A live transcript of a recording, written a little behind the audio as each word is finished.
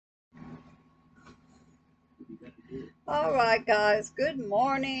All right, guys. Good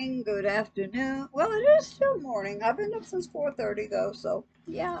morning. Good afternoon. Well, it is still morning. I've been up since 4:30 though, so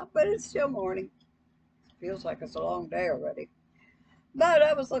yeah, but it's still morning. Feels like it's a long day already. But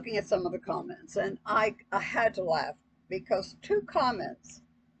I was looking at some of the comments and I had to laugh because two comments.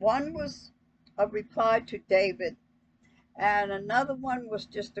 One was a reply to David and another one was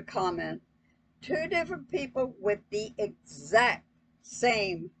just a comment. Two different people with the exact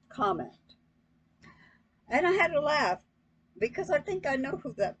same comment. And I had to laugh because I think I know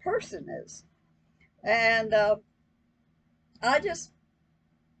who that person is. And I just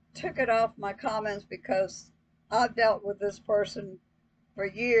took it off my comments because I've dealt with this person for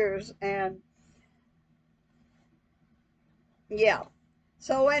years. And yeah.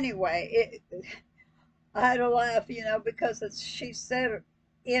 So anyway, I had to laugh, because she said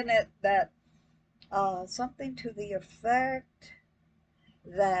in it that something to the effect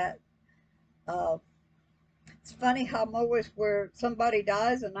that uh, it's funny how I'm always where somebody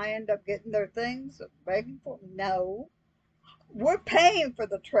dies and I end up getting their things, begging for. No, we're paying for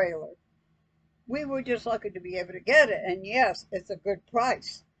the trailer. We were just lucky to be able to get it. And yes, it's a good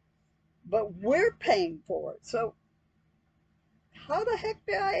price, but we're paying for it. So how the heck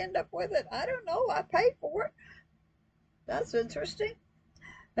did I end up with it? I don't know. I paid for it. That's interesting.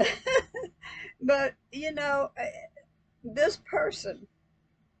 But, this person,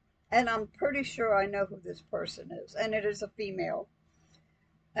 and I'm pretty sure I know who this person is, and it is a female.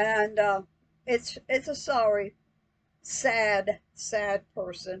 And it's a sorry, sad, sad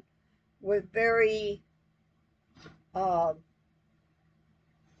person with very uh,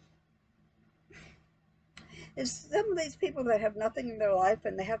 is some of these people that have nothing in their life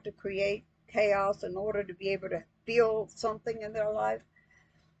and they have to create chaos in order to be able to feel something in their life.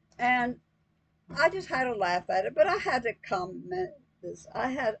 And I just had to laugh at it, but I had to comment this. I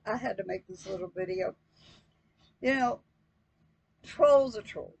had to make this little video. You know, trolls are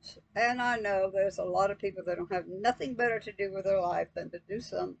trolls. And I know there's a lot of people that don't have nothing better to do with their life than to do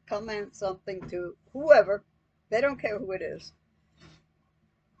some comment something to whoever. They don't care who it is.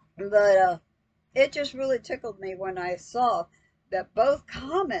 But it just really tickled me when I saw that both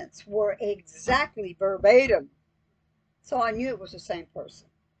comments were exactly verbatim. So I knew it was the same person.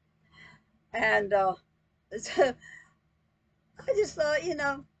 And so I just thought,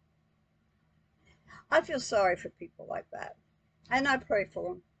 I feel sorry for people like that. And I pray for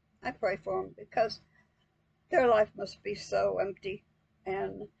them. I pray for them because their life must be so empty.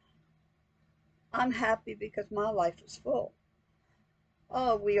 And I'm happy because my life is full.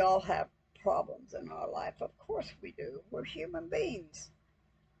 Oh, we all have problems in our life. Of course we do. We're human beings.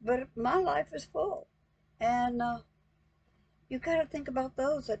 But my life is full. And you got to think about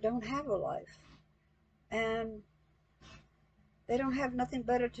those that don't have a life. And they don't have nothing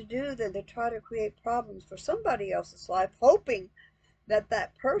better to do than to try to create problems for somebody else's life, hoping that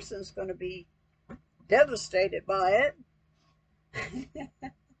that person's going to be devastated by it.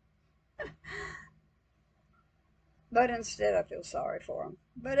 But instead, I feel sorry for them.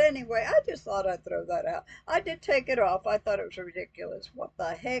 But anyway, I just thought I'd throw that out. I did take it off. I thought it was ridiculous. What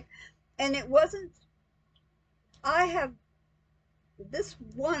the heck? And it wasn't. I have this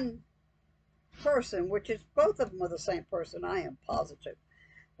one person, which is both of them are the same person, I am positive.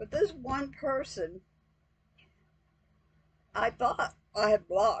 But this one person, I thought I had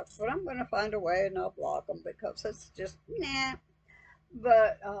blocked, but I'm going to find a way and I'll block them because it's just, nah.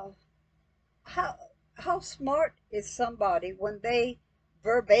 But how, how smart is somebody when they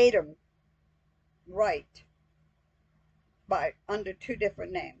verbatim write by under two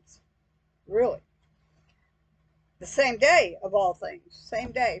different names? Really? The same day, of all things.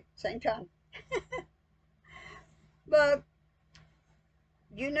 Same day, same time. But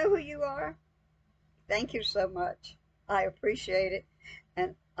you know who you are. Thank you so much. I appreciate it.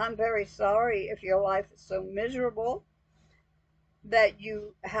 And I'm very sorry if your life is so miserable that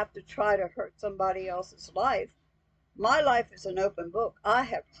you have to try to hurt somebody else's life. My life is an open book. I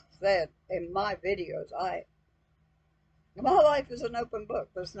have said in my videos, my life is an open book.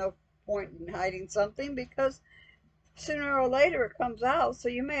 There's no point in hiding something because sooner or later it comes out, so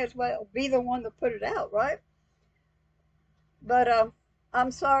you may as well be the one to put it out, right? But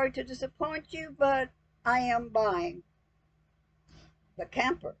I'm sorry to disappoint you, but I am buying the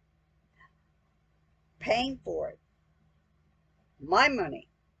camper, paying for it. My money,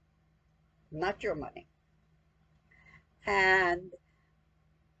 not your money. And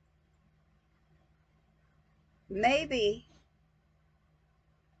maybe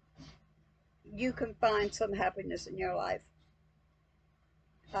you can find some happiness in your life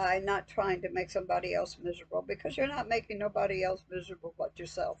by not trying to make somebody else miserable because you're not making nobody else miserable but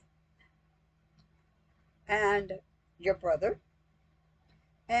yourself. and your brother,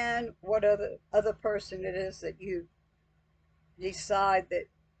 and what other person it is that you decide that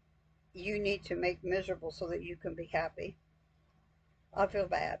you need to make miserable so that you can be happy. I feel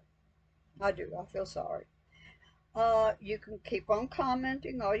bad. I do. I feel sorry. You can keep on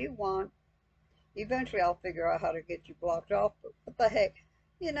commenting all you want. Eventually, I'll figure out how to get you blocked off. But what the heck?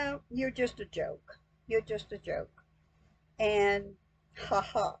 You're just a joke. You're just a joke. And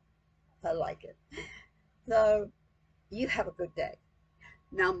haha, I like it. So you have a good day.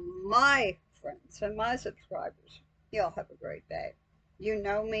 Now, my friends and my subscribers, y'all have a great day. You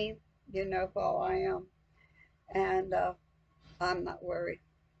know me. You know who I am. And I'm not worried.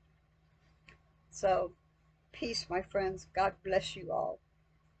 So, peace, my friends. God bless you all.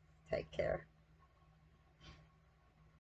 Take care.